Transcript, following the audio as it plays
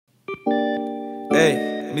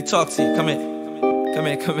Hey, let me talk to you. Come here. Come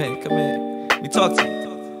here, come here, come here. Let me talk to you.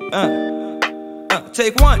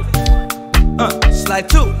 Take one. Slide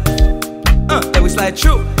two. Then we slide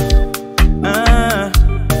through.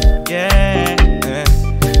 Yeah.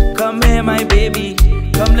 Come here, my baby.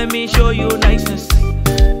 Come, let me show you niceness.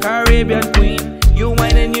 Caribbean queen, you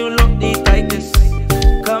whine and you look the tightest.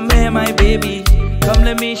 Come here, my baby. Come,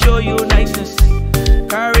 let me show you niceness.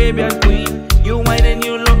 Caribbean queen, you whine and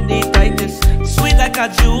you look the tightest. Sweet like a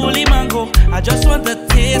Julie mango. I just want to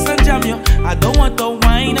taste and jam you. I don't want to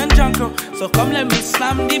wine and drunk you. So come, let me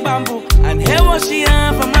slam the bamboo and hear what she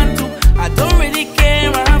have for man too. I don't really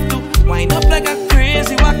care, I have to wind up like a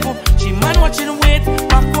crazy wacko. She man watching wait,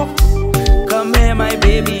 wacko. Come here, my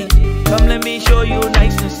baby. Come, let me show you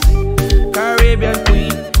niceness. Caribbean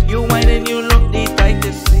queen, you whine and you look the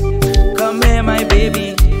tightest. Come here, my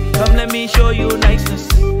baby. Come, let me show you niceness.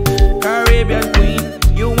 Caribbean queen,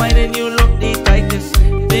 you whine and you look the tightest.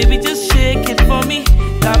 Baby, just shake it for me.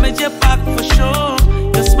 Damage your back for sure.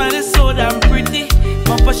 Your smile is so damn pretty.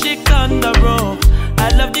 Bumper shake on the road. I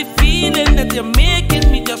love the feeling that you're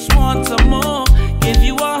making me just want some more. Give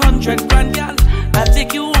you 100 grand, girl. I'll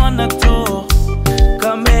take you on a tour.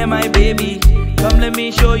 Come here, my baby. Come, let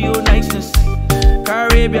me show you niceness.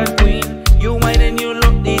 Caribbean queen, you whine and you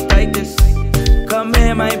look the tightest. Come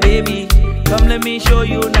here, my baby. Come, let me show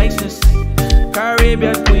you niceness.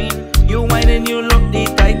 Caribbean queen, you whine and you look the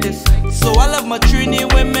tightest. So I love my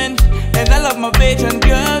Trini women and I love my Bajan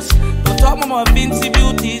girls. Don't talk about my Vincy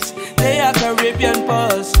beauties, they are Caribbean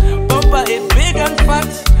pearls. Bumper it big and fat,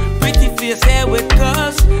 pretty face hair with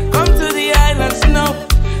curls. Come to the islands now,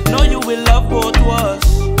 know you will love both worlds.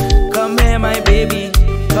 Come here, my baby.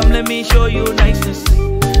 Come, let me show you niceness.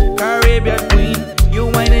 Caribbean queen, you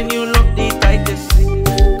whine and you look the tightest.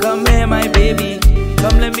 Come here, my baby.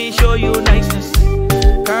 Come, let me show you niceness.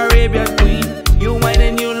 Caribbean queen, you whine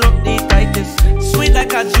and you look the tightest. Sweet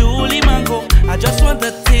like a Julie mango. I just want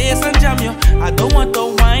to taste and jam you. I don't want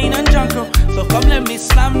to wine and drunk you. So come, let me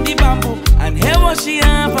slam the bamboo and hear what she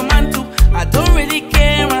have for man too. I don't really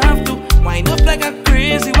care, I have to wind up like a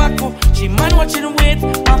crazy wacko. She man watching wait,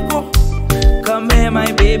 wacko. Come here,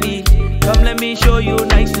 my baby. Come, let me show you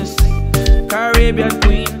niceness. Caribbean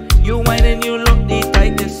queen, you whine and you look the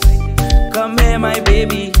tightest. Come here, my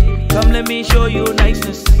baby. Come, let me show you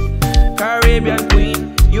niceness. Caribbean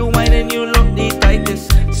queen, you whine and you look the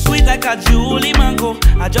tightest. Sweet like a Julie mango.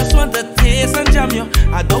 I just want to taste and jam you.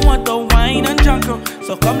 I don't want to wine and drunk you.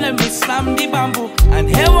 So come, let me slam the bamboo and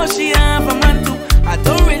hear what she have for man too. I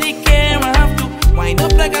don't really care, I have to wind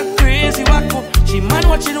up like a crazy wacko. She man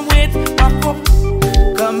watching wait, wacko.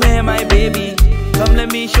 Come here, my baby. Come,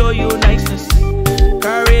 let me show you niceness.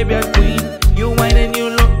 Caribbean queen, you whine and you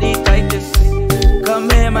look the tightest. Come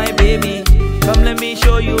here, my baby. Come, let me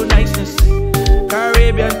show you niceness.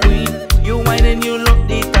 Caribbean queen, you whine and you look